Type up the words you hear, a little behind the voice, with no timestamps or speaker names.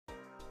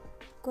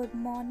Good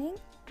morning,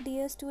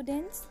 dear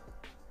students.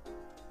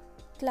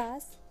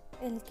 Class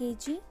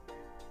LKG.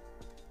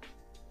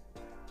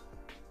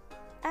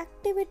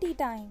 Activity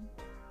time.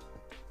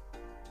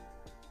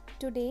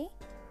 Today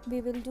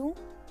we will do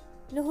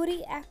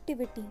Lohri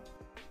activity.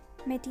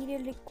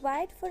 Material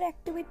required for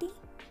activity: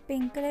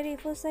 pink color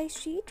A4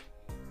 size sheet,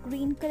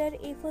 green color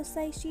A4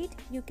 size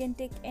sheet, you can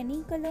take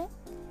any color,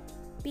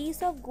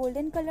 piece of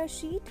golden color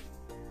sheet,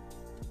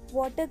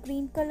 water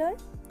green color,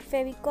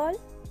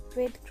 Fevicol,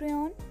 red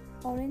crayon,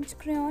 orange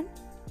crayon,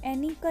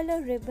 any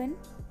color ribbon,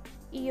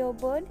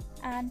 earbud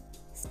and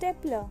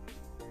stapler.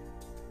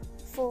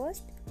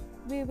 First,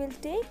 we will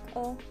take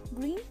a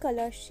green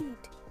color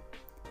sheet.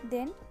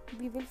 Then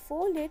we will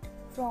fold it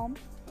from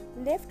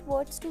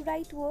leftwards to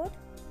rightward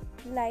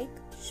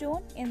like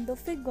shown in the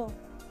figure.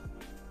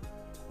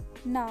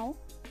 Now,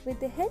 with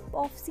the help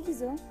of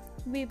scissor,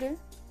 we will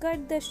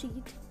cut the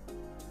sheet.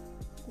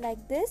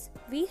 Like this,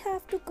 we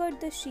have to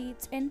cut the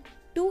sheets in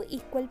 2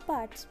 equal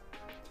parts.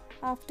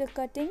 After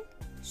cutting,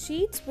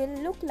 sheets will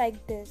look like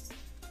this.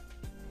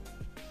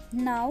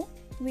 Now,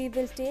 we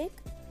will take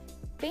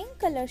pink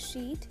color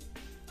sheet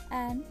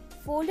and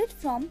fold it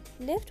from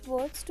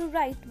leftwards to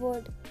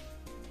rightward.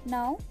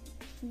 Now,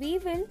 we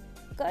will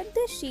cut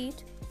the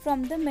sheet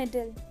from the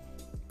middle.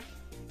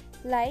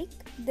 Like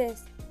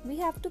this, we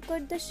have to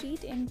cut the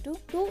sheet into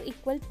 2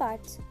 equal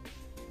parts,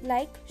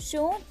 like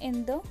shown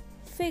in the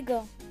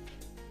figure.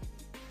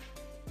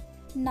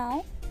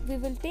 Now, we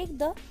will take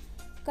the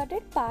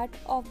cutted part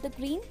of the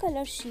green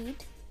color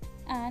sheet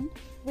and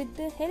with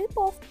the help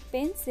of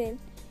pencil,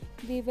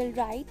 we will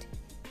write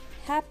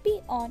happy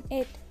on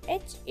it,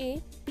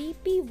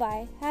 Happy,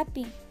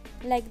 happy.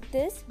 Like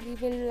this, we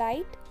will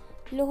write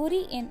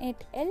Lohri in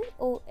it,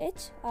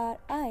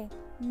 Lohri.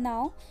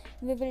 Now,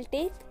 we will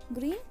take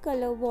green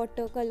color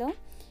watercolor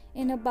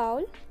in a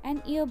bowl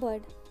and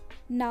earbud.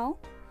 Now,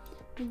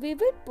 we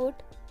will put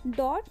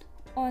dot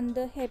on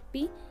the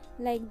happy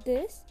like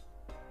this.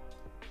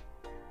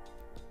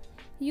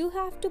 You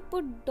have to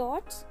put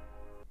dots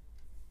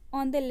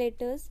on the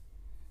letters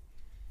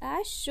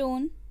as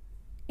shown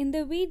in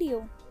the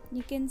video.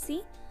 You can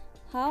see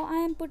how I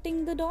am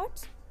putting the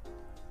dots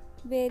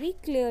very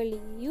clearly.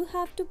 You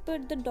have to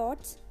put the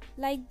dots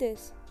like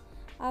this.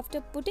 After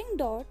putting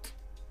dots,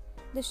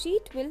 the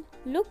sheet will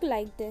look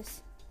like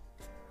this.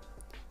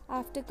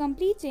 After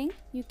completing,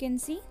 you can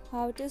see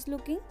how it is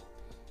looking.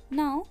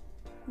 Now,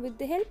 with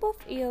the help of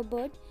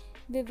earbud,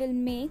 we will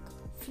make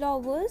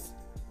flowers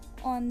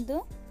on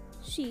the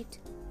sheet.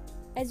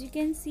 As you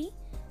can see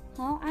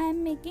how I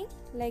am making,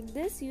 like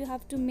this you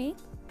have to make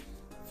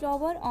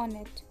flower on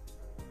it.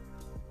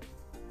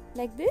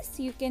 Like this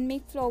you can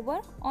make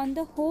flower on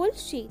the whole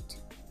sheet.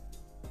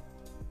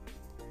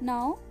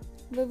 Now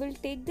we will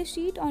take the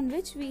sheet on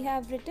which we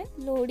have written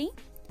Lohri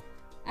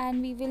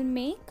and we will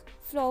make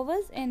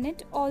flowers in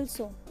it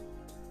also.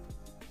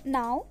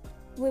 Now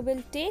we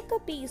will take a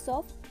piece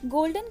of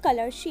golden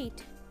color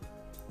sheet.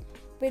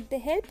 With the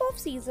help of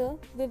scissor,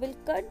 we will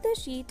cut the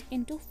sheet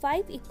into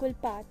 5 equal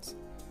parts.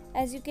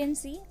 As you can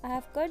see, I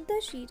have cut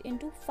the sheet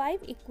into 5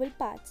 equal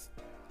parts.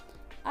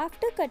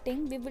 After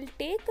cutting, we will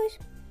take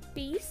a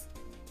piece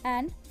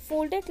and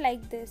fold it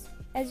like this.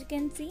 As you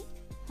can see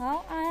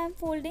how I am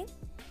folding.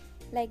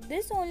 Like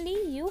this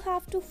only you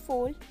have to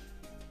fold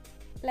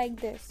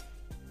like this.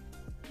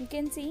 You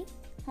can see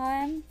how I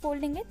am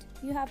folding it.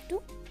 You have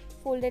to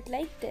fold it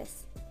like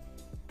this.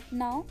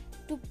 Now,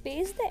 to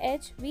paste the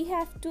edge, we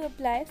have to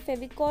apply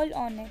Fevicol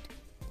on it.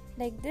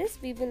 Like this,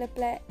 we will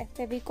apply a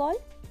Fevicol.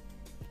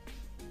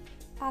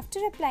 After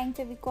applying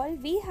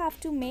Fevicol, we have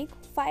to make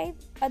 5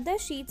 other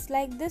sheets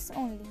like this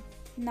only.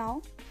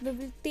 Now, we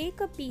will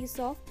take a piece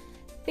of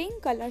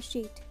pink color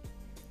sheet.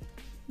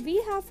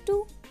 We have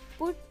to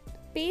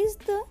paste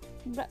the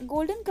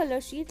golden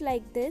color sheet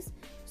like this.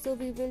 So,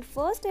 we will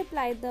first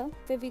apply the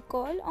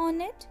Fevicol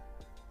on it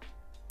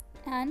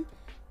and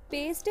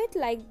paste it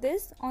like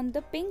this on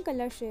the pink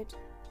color sheet.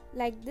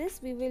 Like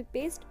this we will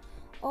paste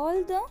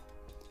all the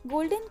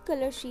golden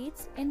color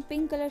sheets in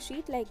pink color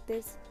sheet like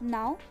this.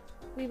 Now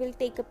we will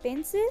take a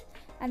pencil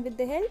and with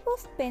the help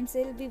of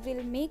pencil we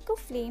will make a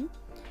flame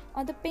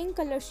on the pink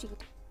color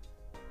sheet.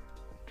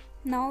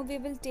 Now we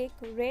will take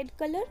red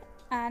color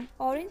and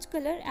orange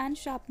color and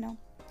sharpener.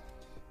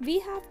 We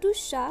have to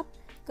sharp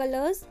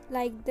colors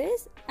like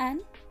this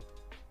and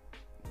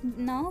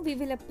now we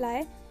will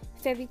apply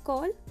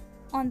Fevicol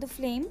on the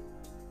flame.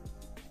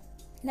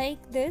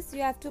 Like this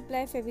you have to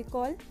apply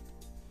Fevicol.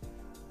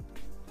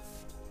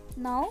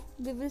 Now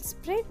we will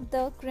spread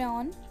the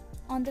crayon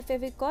on the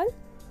Fevicol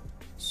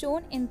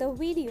shown in the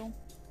video.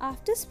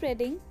 After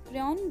spreading,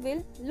 crayon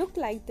will look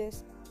like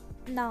this.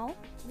 Now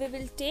we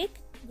will take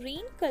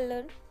green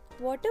color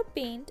water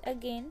paint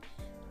again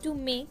to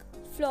make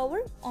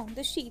flower on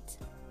the sheets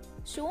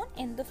shown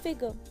in the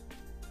figure.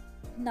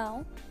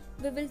 Now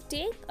we will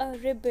take a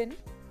ribbon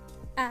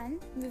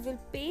and we will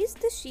paste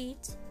the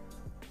sheets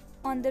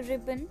on the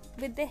ribbon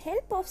with the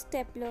help of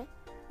stapler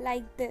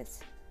like this.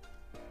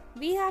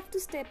 We have to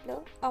stapler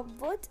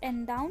upwards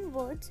and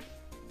downwards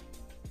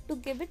to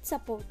give it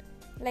support.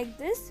 Like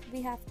this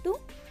we have to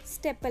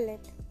staple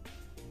it.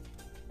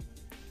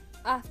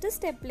 After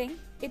stapling,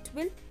 it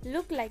will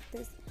look like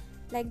this.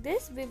 Like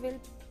this we will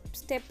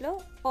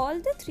staple all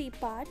the 3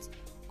 parts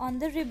on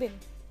the ribbon.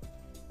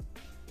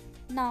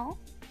 Now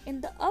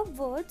in the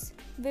upwards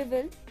we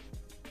will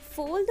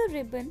fold the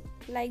ribbon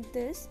like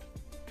this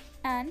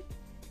and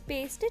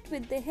paste it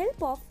with the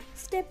help of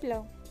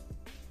stapler.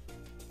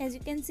 As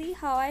you can see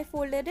how I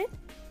folded it.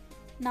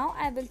 Now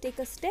I will take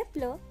a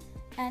stapler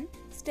and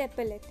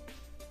staple it.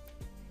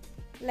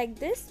 Like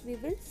this we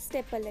will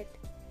staple it.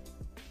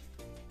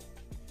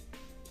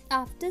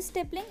 After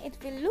stapling, it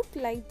will look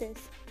like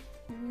this.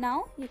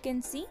 Now you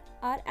can see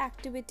our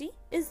activity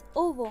is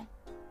over.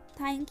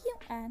 Thank you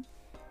and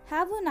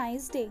have a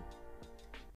nice day.